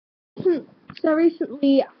So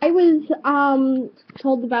recently, I was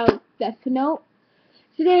told about Death Note.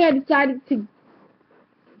 Today, I decided to.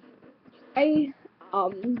 I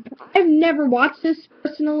I've never watched this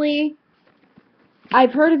personally.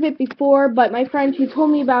 I've heard of it before, but my friend who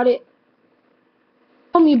told me about it,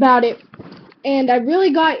 and I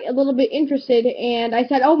really got a little bit interested. And I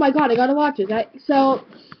said, "Oh my God, I gotta watch it."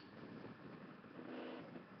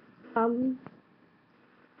 I'm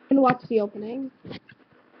gonna watch the opening.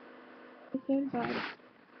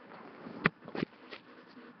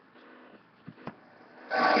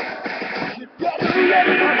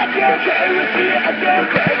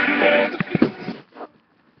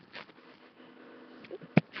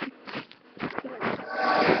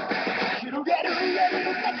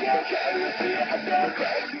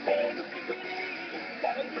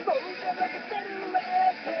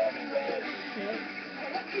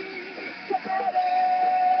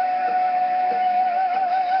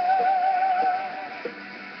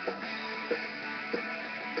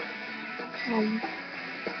 Um,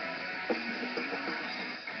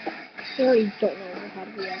 Sorry, don't know how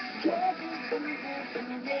to react.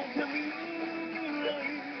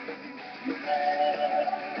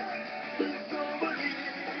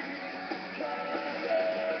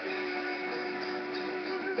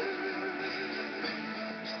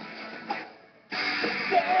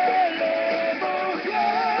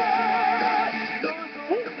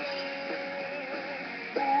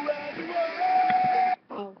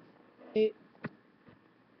 Oh, wait.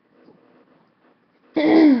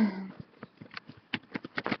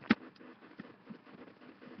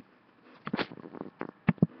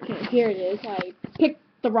 Okay, here it is. I picked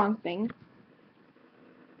the wrong thing.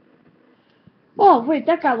 Oh, wait,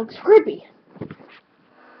 that guy looks creepy.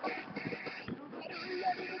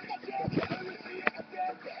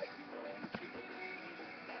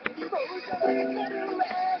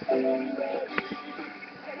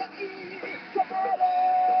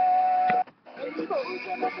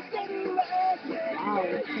 Wow,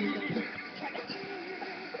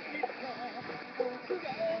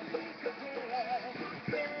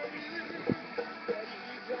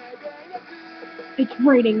 it's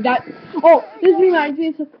raining. Oh, this reminds me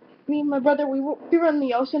of me and my brother. We were in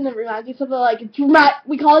the ocean. That reminds me of something like a dramatic.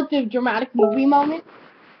 We call it the dramatic movie moment.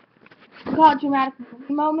 We call it dramatic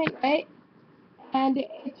movie moment, right? And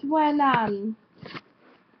it's when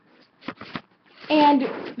and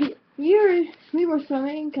we were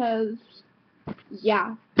swimming because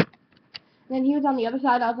yeah. And then he was on the other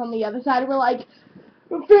side. I was on the other side. We're like,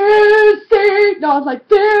 Fisty! No, I was like,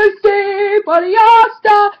 Fisty!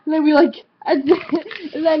 Bariasta! And then we like, and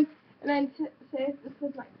then say, this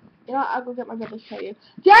was my, I'll go get my brother to show you.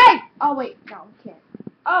 Jay! Oh, wait, no, I can't.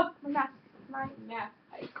 Oh, my mask.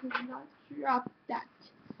 I could not drop that.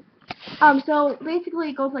 So basically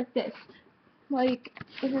it goes like this. Like,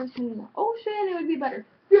 if it was in the ocean, it would be better.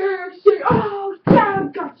 Fisty! Oh, yeah,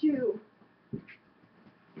 I got you!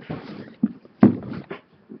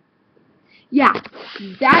 Yeah,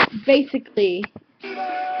 that's basically.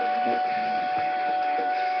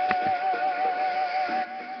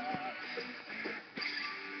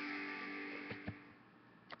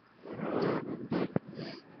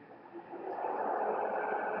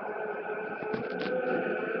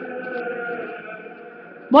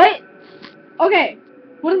 What? Okay.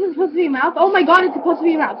 What is it supposed to be a mouth? Oh my God, it's supposed to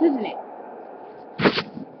be a mouth, isn't it?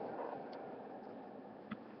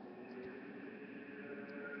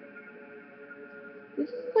 This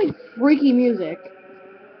is like freaky music.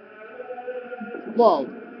 Whoa.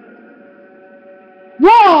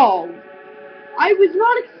 Whoa! I was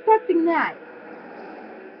not expecting that.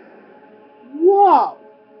 Whoa.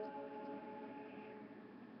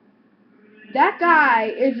 That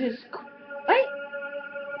guy is just. Wait.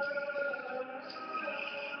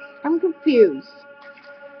 I'm confused.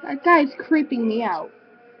 That guy's creeping me out.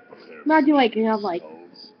 Imagine waking up like. I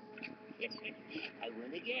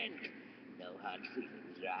win again. No hard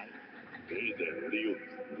feelings, right? Hey there, idiot.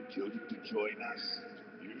 Would you like to join us?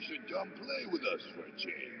 You should come play with us for a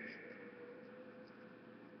change.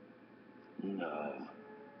 No.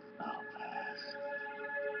 I'll pass.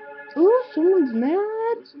 Ooh, someone's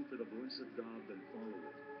mad. Listen for the voice of God, then follow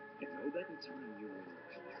it. And know that in time you will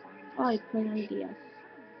find Oh, I play on DS.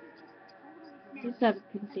 Just have a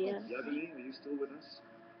DS. Yagi, are you still with us?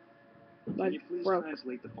 But Can you please broke.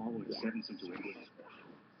 translate the following sentence into English?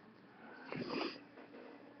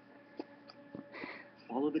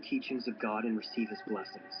 Follow the teachings of God and receive his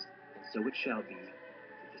blessings, and so it shall be that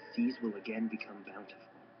the seas will again become bountiful,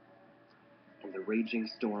 and the raging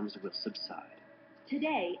storms will subside.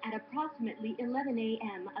 Today, at approximately 11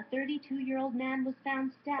 a.m., a 32-year-old man was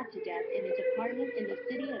found stabbed to death in his apartment in the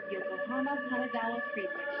city of Yokohama, several Kanagawa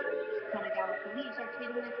prefectures. Kanagawa police are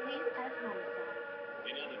treating this case as homicide.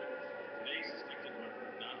 In other news, today's suspected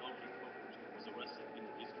murderer, Naoki Kokuchi, was arrested in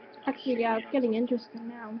the district of Actually, yeah, it's Shibuya. getting interesting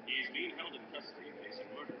now. He is being held in custody facing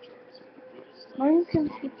murder charges for the brutal slaughter Mario's of gonna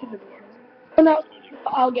a skip to the law partner. Oh no,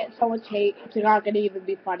 I'll get so much hate. It's not gonna even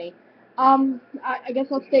be funny. I guess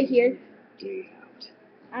I'll stay here. Day out.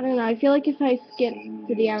 I don't know. I feel like if I skip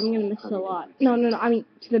to the end, I'm gonna miss a lot. No. I mean,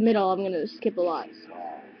 to the middle, I'm gonna skip a lot.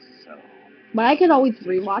 So, But I could always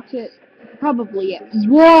rewatch it. Probably it.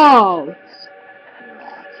 Whoa!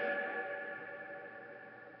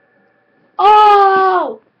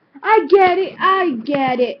 Oh! I get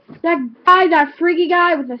it. That guy, that freaky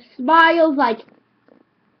guy with the smiles, like,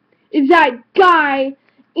 is that guy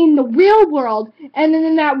in the real world. And then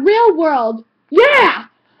in that real world, yeah!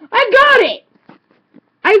 I got it!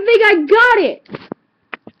 I think I got it!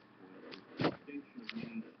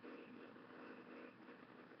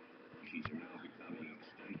 She's now becoming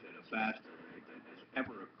extinct at a faster rate than has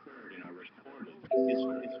ever occurred in our recorded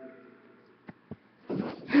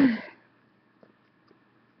history.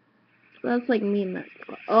 That's like me and that.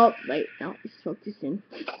 Oh, wait, no, I spoke too soon.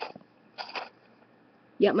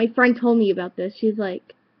 Yeah, my friend told me about this. She's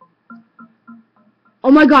like,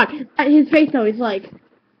 oh my god, his face though, he's like,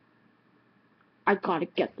 I gotta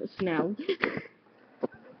get this now.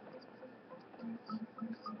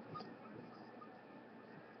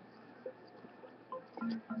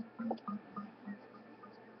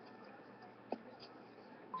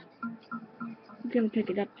 I'm gonna pick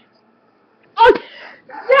it up. Oh,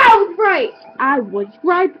 that was right! I was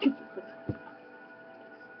right because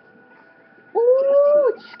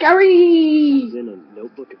ooh, it's scary! He's in a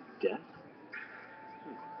notebook of death?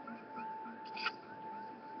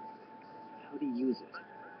 How to use it?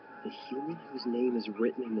 The human whose name is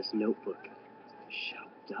written in this notebook shall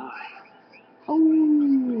die.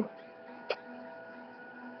 Oh.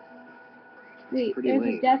 Wait, Pretty there's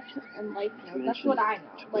lame. a death and life note. That's what I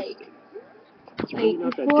know. Like, It's really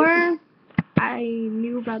not that before different. I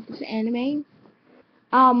knew about this anime,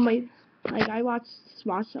 I watched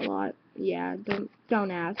Smosh a lot. Yeah,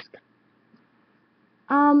 don't ask.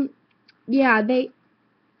 Yeah,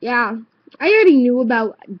 I already knew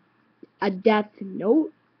about a death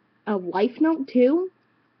note, a life note too.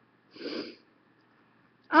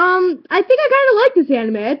 I think I kind of like this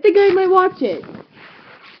anime. I think I might watch it.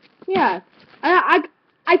 Yeah, I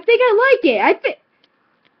think I like it.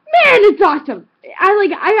 Man, it's awesome. I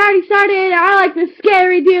already started. I like the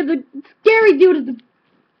scary dude. The scary dude is the,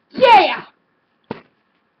 yeah.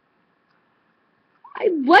 I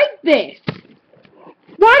like this.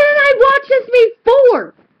 Why didn't I watch this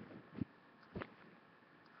before?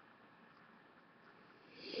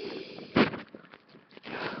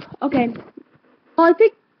 Okay. Well, I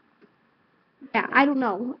think, yeah, I don't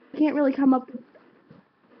know. I can't really come up with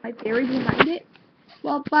my theory behind it.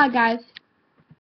 Well, bye, guys.